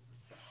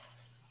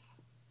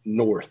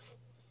north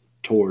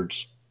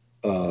towards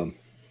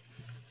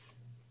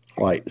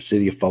like the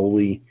city of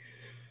Foley,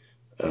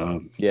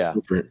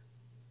 different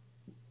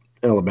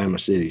Alabama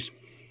cities.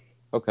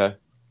 Okay.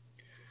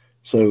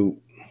 So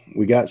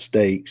we got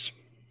steaks,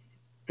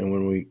 and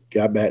when we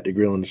got back to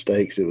grilling the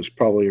steaks, it was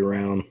probably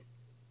around,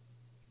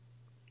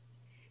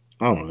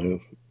 I don't know,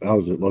 I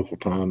was at local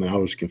time and I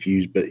was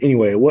confused. But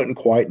anyway, it wasn't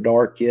quite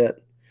dark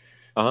yet.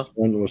 The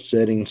sun was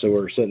setting, so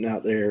we're sitting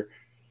out there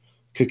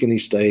cooking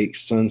these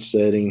steaks, sun's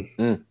setting,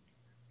 and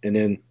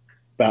then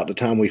about the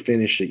time we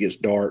finish, it gets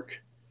dark,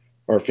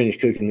 or finish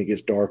cooking, it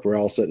gets dark. We're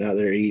all sitting out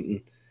there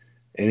eating,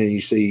 and then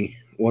you see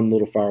one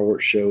little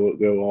fireworks show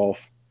go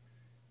off,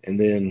 and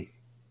then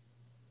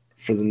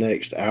for the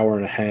next hour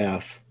and a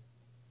half,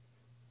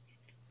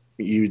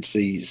 you would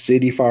see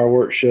city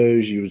fireworks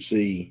shows. You would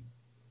see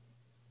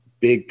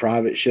big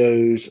private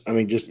shows. I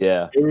mean, just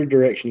every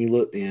direction you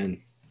looked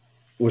in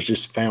was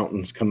just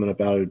fountains coming up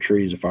out of the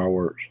trees of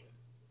fireworks.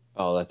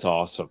 Oh, that's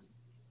awesome.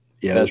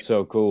 Yeah, that's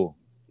so cool.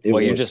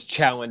 Well, you're just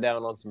chowing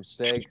down on some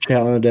steak.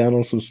 Chowing down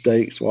on some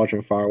steaks,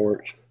 watching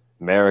fireworks.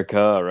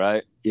 America,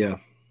 right? Yeah.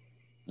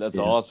 That's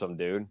awesome,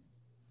 dude.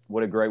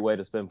 What a great way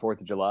to spend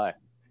 4th of July.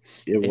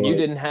 And You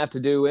didn't have to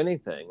do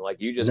anything.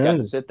 Like, you just got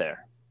to sit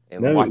there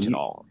and No, watch it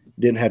all.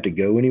 Didn't have to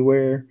go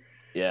anywhere.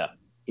 Yeah.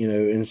 You know,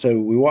 and so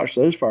we watched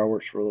those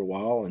fireworks for a little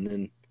while, and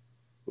then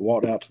we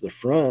walked out to the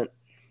front.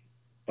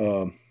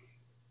 So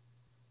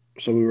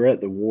we were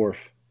at the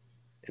wharf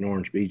in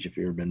Orange Beach, if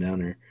you've ever been down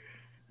there.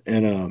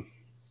 And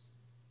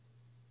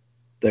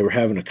they were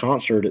having a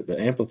concert at the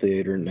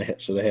amphitheater, and they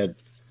had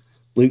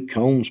Luke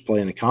Combs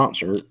playing a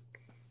concert.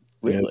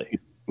 Really? You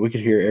know, we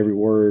could hear every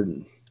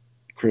word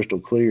crystal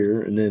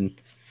clear. And then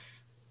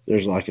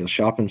there's like a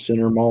shopping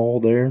center mall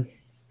there,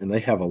 and they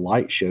have a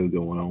light show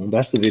going on.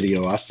 That's the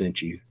video I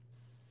sent you.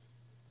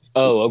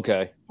 Oh,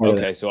 okay.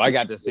 Okay, so I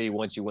got to see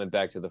once you went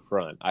back to the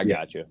front. I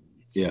got you.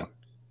 Yeah.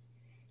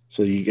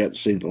 So you got to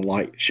see the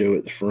light show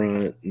at the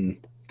front,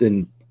 and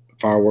then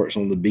fireworks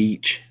on the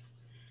beach.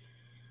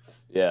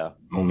 Yeah.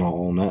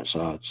 On that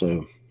side.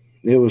 So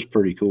it was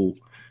pretty cool.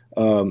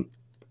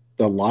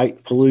 The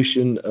light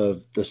pollution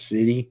of the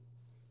city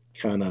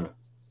kind of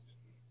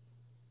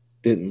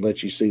didn't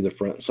let you see the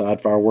front side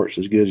fireworks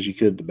as good as you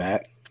could the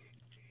back.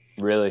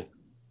 Really?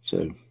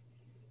 So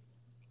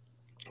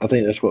I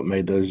think that's what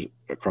made those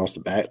across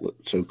the back look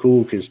so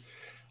cool, because,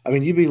 I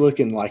mean, you'd be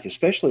looking like,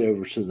 especially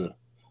over to the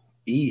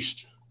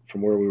east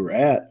from where we were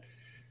at,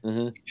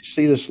 you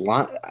see this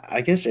line.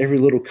 I guess every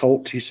little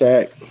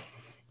cul-de-sac,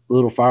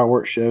 little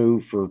fireworks show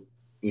for,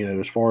 you know,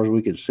 as far as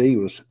we could see,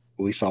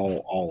 we saw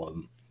all of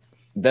them.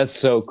 That's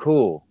so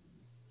cool.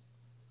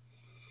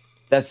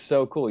 That's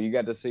so cool. You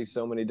got to see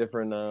so many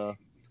different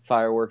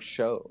fireworks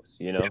shows,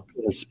 you know?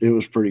 It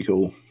was pretty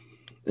cool.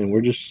 And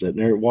we're just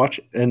sitting there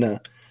watching. And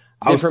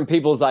different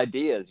people's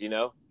ideas, you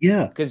know?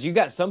 Yeah. Because you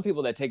got some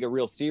people that take it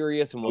real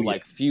serious and will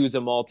like fuse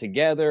them all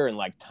together and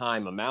like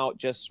time them out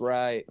just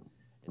right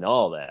and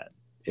all that.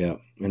 Yeah.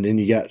 And then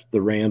you got the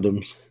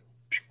randoms.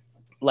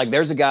 Like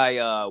there's a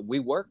guy we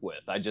work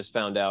with. I just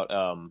found out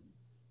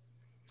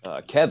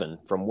Kevin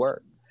from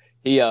work.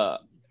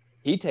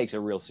 He takes it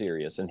real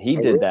serious, and he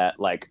did that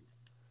like,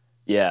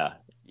 yeah.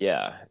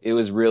 It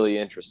was really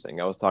interesting.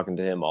 I was talking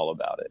to him all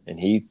about it, and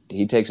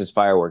he takes his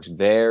fireworks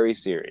very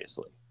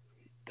seriously.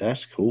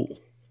 That's cool.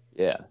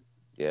 Yeah.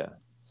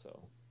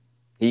 So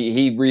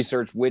he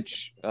researched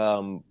which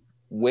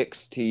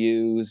wicks to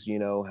use, you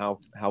know,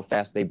 how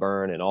fast they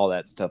burn and all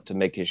that stuff to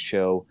make his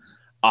show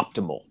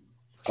optimal.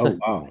 Oh,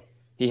 wow.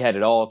 He had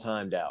it all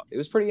timed out. It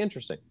was pretty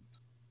interesting.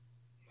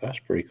 That's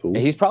pretty cool. And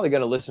he's probably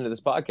going to listen to this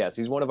podcast.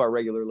 He's one of our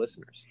regular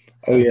listeners.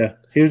 Oh, yeah.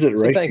 He was at the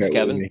racetrack. Thanks,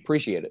 Kevin.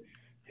 Appreciate it.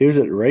 He was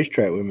at the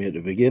racetrack with me at the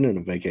beginning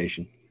of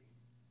vacation.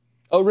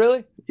 Oh,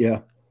 really?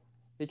 Yeah.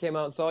 He came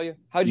out and saw you?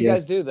 How'd you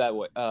guys do that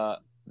way,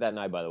 that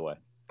night, by the way?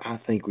 I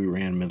think we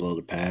ran middle of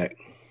the pack.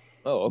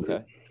 Oh,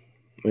 okay.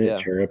 We didn't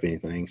tear up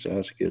anything, so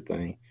that's a good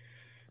thing.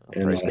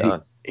 Oh,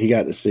 and he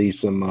got to see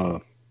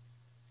some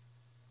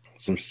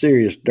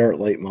serious dirt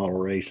late model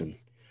racing.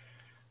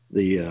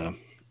 The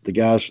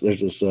guys,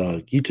 there's this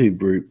YouTube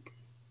group.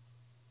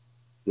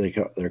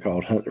 They're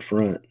called Hunt the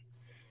Front.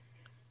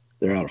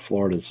 They're out of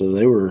Florida, so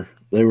they were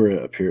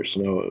up here at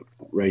Snow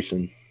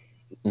racing,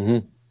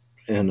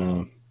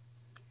 and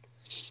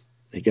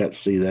he got to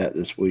see that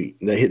this week.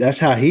 That's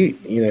how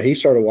he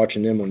started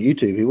watching them on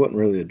YouTube. He wasn't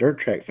really a dirt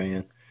track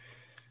fan,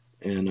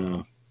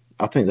 and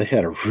I think they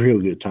had a real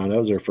good time.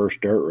 That was their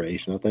first dirt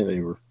race, and I think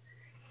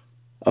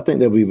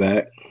they'll be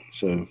back.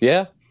 So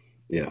yeah,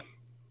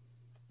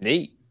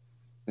 neat.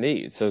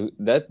 So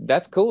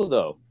that's cool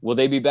though. Will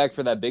they be back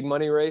for that big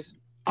money race?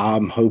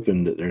 I'm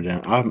hoping that they're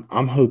down.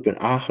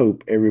 I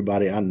hope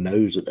everybody I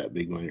know's at that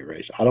big money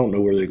race. I don't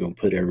know where they're going to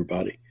put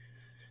everybody.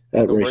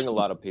 It's going to bring a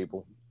lot of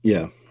people.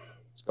 Yeah.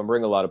 It's going to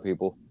bring a lot of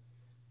people.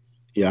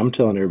 Yeah, I'm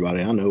telling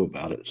everybody I know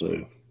about it.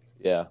 So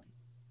yeah,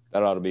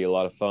 that ought to be a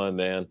lot of fun,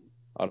 man.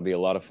 Ought to be a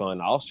lot of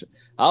fun.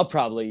 I'll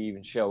probably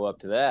even show up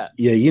to that.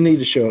 Yeah, you need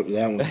to show up to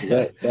that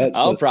one. That's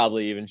I'll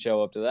probably even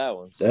show up to that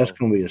one. So. That's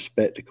going to be a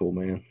spectacle,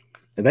 man.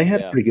 And they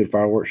had a pretty good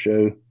fireworks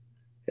show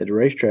at the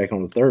racetrack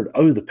on the 3rd.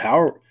 Oh, the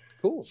power.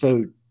 Cool.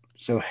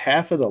 So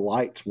half of the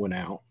lights went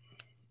out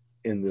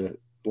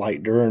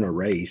during a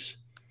race.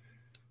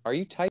 Are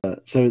you tight?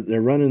 So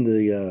they're running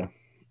the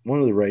one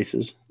of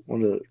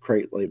the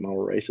crate late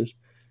model races.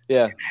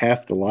 Yeah.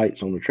 Half the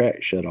lights on the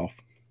track shut off.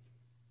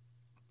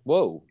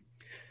 Whoa.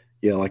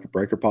 Yeah, like a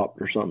breaker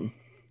popped or something.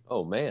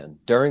 Oh man!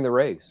 During the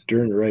race.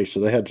 So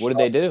they had to. What did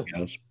they do?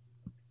 Guys.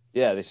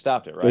 Yeah, they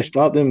stopped it, right? They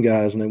stopped them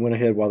guys, and they went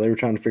ahead while they were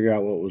trying to figure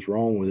out what was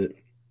wrong with it.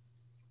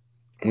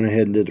 Went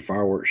ahead and did the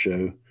fireworks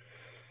show.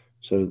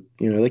 So,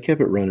 they kept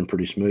it running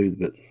pretty smooth,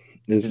 but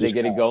did they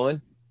get it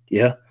going?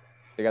 Yeah.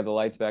 They got the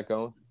lights back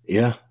going?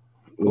 Yeah.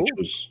 Cool. Which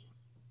was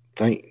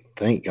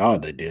thank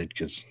God they did,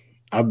 because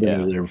I've been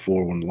over there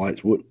before when the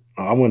lights would.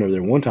 I went over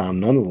there one time,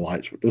 none of the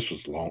lights. This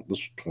was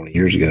 20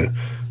 years ago.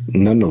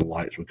 None of the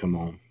lights would come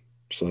on.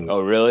 So. Oh,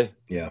 really?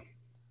 Yeah.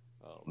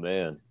 Oh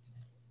man.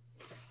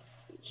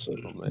 So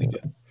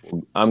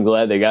I'm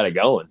glad they got it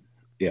going.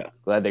 Yeah.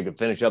 Glad they could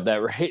finish up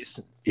that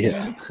race.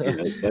 Yeah.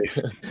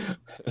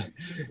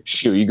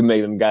 Shoot, you can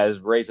make them guys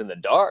race in the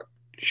dark.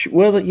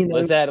 Well,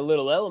 let's add a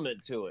little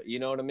element to it. You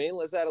know what I mean?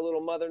 Let's add a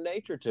little Mother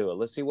Nature to it.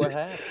 Let's see what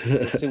happens.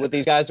 Let's see what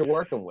these guys are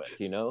working with.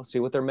 See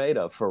what they're made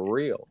of for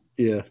real.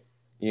 Yeah.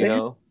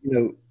 You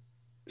know,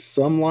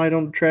 some light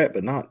on the track,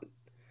 but not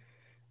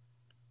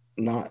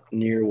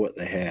near what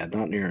they had.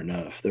 Not near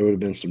enough. There would have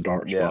been some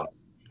dark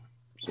spots.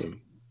 So,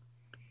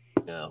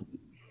 yeah.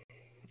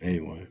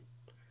 Anyway,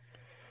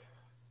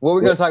 what are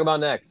we going to talk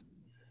about next?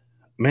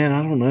 Man,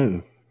 I don't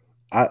know.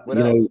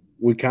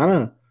 We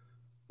kind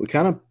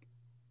of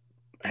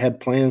had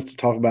plans to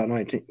talk about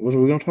Was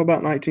we going to talk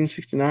about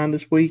 1969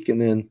 this week,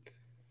 and then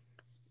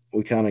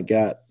we kind of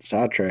got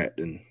sidetracked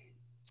and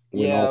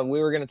we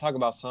were going to talk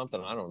about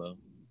something. I don't know.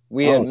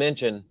 We had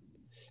mentioned.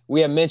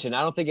 I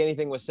don't think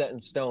anything was set in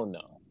stone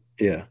though.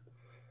 Yeah.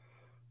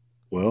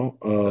 Well,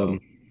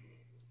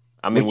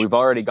 we've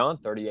already gone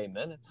 38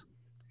 minutes.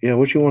 Yeah,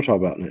 what you want to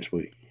talk about next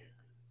week?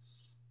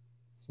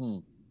 I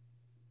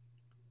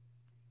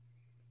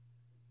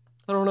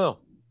don't know.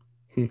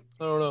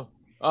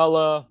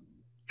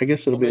 I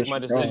guess it'll be make my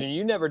decision.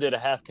 You never did a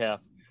half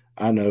calf.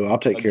 I know. I'll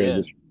take care of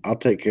this. I'll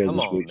take care of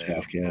this week's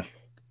half calf.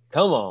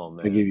 Come on,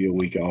 man. I'll give you a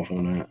week off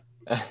on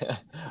that.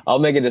 I'll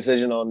make a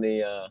decision on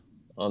the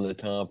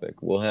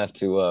topic. We'll have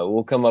to.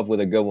 We'll come up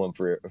with a good one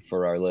for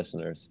our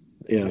listeners.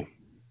 Yeah,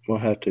 we'll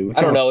have to.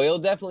 I don't know. It'll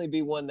definitely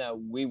be one that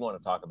we want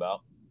to talk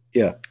about.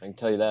 Yeah, I can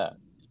tell you that.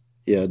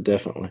 Yeah,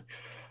 definitely.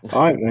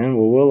 All right, man.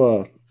 Well,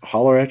 we'll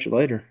holler at you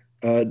later.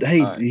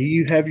 Hey, right. Are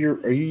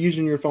you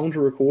using your phone to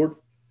record?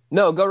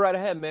 No, go right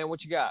ahead, man.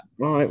 What you got?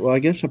 All right. Well, I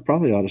guess I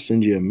probably ought to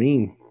send you a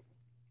meme.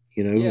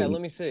 Yeah,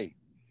 let me see.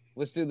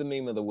 Let's do the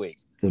meme of the week.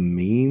 The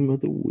meme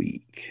of the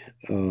week.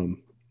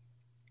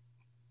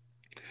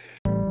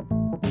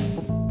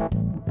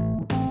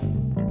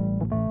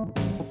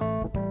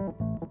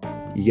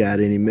 You got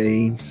any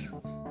memes?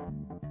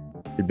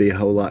 It'd be a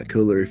whole lot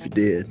cooler if you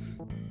did.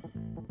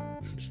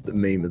 It's the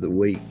meme of the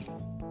week.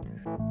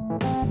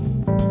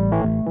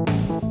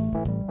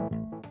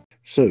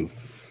 So,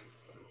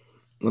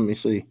 let me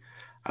see.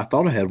 I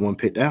thought I had one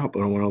picked out,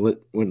 but when I went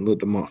and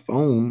looked at my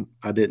phone,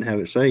 I didn't have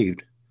it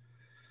saved.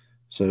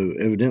 So,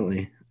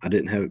 evidently, I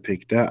didn't have it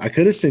picked out. I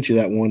could have sent you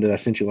that one that I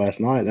sent you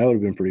last night. That would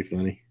have been pretty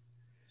funny.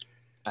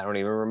 I don't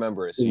even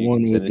remember it, so you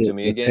can send it to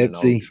me again.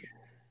 Pepsi.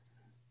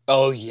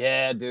 Oh,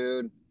 yeah,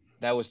 dude.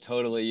 That was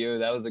totally you.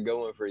 That was a good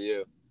one for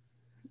you.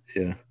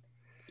 Yeah.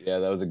 Yeah,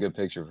 that was a good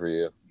picture for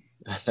you.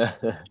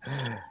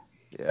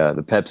 Yeah,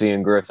 the Pepsi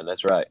and Griffin.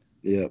 That's right.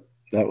 Yep.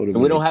 That would have So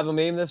we don't have a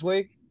meme this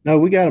week? No,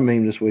 we got a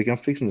meme this week. I'm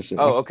fixing to send.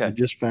 Oh, okay. I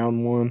just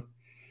found one.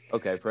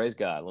 Okay, praise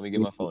God. Let me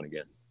get my phone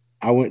again.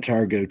 I went to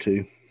our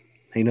go-to.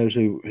 He knows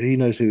who he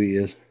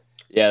is.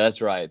 Yeah, that's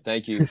right.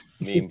 Thank you,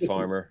 meme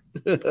farmer.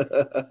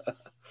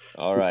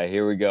 All right,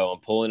 here we go.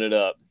 I'm pulling it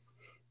up.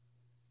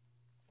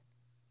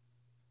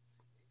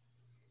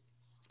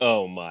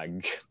 Oh my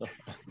God.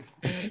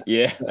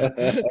 Yeah,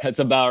 that's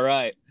about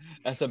right.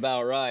 That's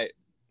about right,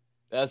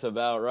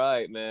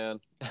 man.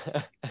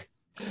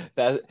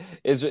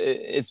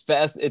 It's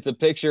fast. It's a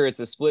picture. It's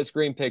a split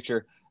screen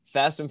picture.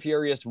 Fast and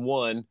Furious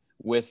 1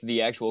 with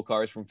the actual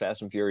cars from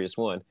Fast and Furious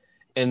 1.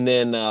 And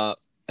then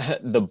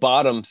the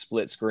bottom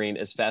split screen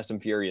is Fast and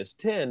Furious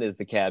 10 is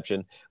the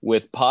caption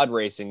with pod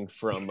racing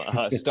from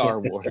Star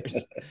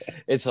Wars.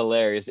 It's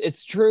hilarious.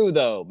 It's true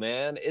though,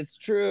 man. It's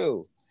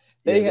true.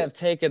 They have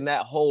taken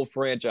that whole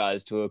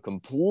franchise to a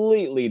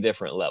completely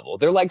different level.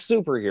 They're like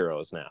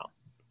superheroes now.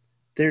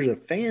 There's a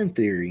fan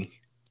theory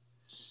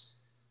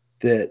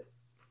that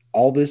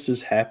all this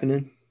is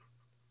happening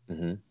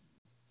in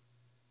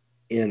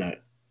a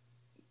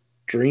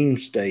dream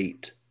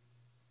state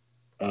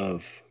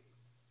of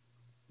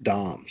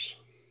Doms.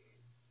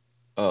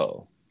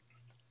 Oh.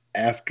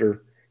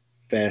 After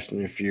Fast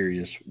and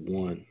Furious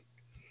 1.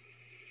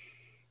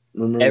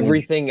 Remember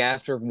everything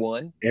after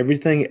 1?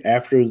 Everything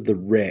after the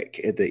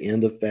wreck at the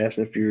end of Fast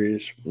and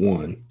Furious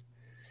 1.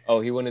 Oh,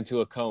 he went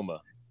into a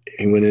coma.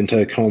 He went into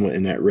a coma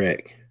in that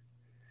wreck.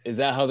 Is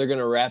that how they're going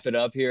to wrap it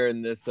up here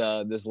in this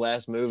this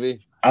last movie?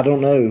 I don't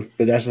know,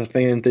 but that's a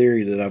fan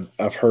theory that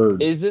I've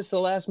heard. Is this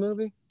the last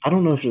movie? I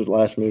don't know if it's the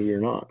last movie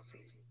or not.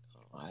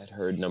 I'd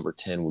heard number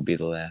 10 would be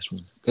the last one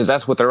because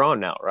that's what they're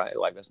on now, right?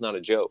 Like that's not a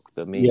joke.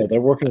 Yeah,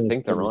 they're working. I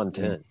think they're on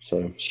 10.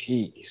 So,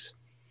 jeez,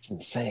 it's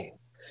insane.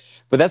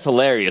 But that's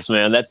hilarious,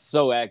 man. That's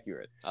so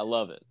accurate. I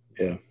love it.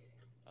 Yeah,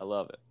 I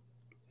love it.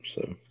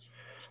 So,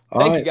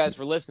 thank you guys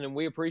for listening.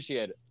 We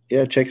appreciate it.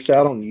 Yeah, check us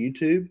out on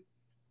YouTube.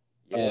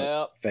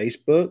 Yeah.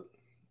 Facebook.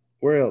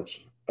 Where else?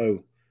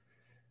 Oh,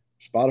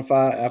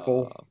 Spotify,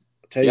 Apple.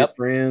 Tell your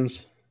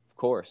friends. Of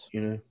course.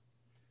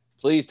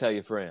 Please tell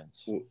your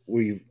friends.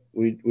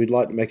 We'd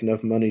like to make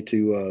enough money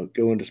to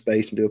go into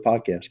space and do a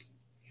podcast.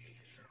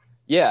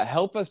 Yeah,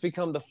 help us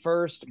become the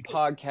first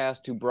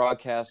podcast to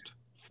broadcast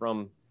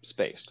from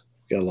space.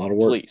 Got a lot of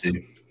work. Please.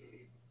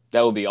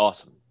 That would be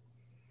awesome.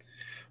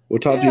 We'll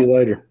talk to you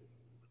later.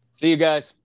 See you guys.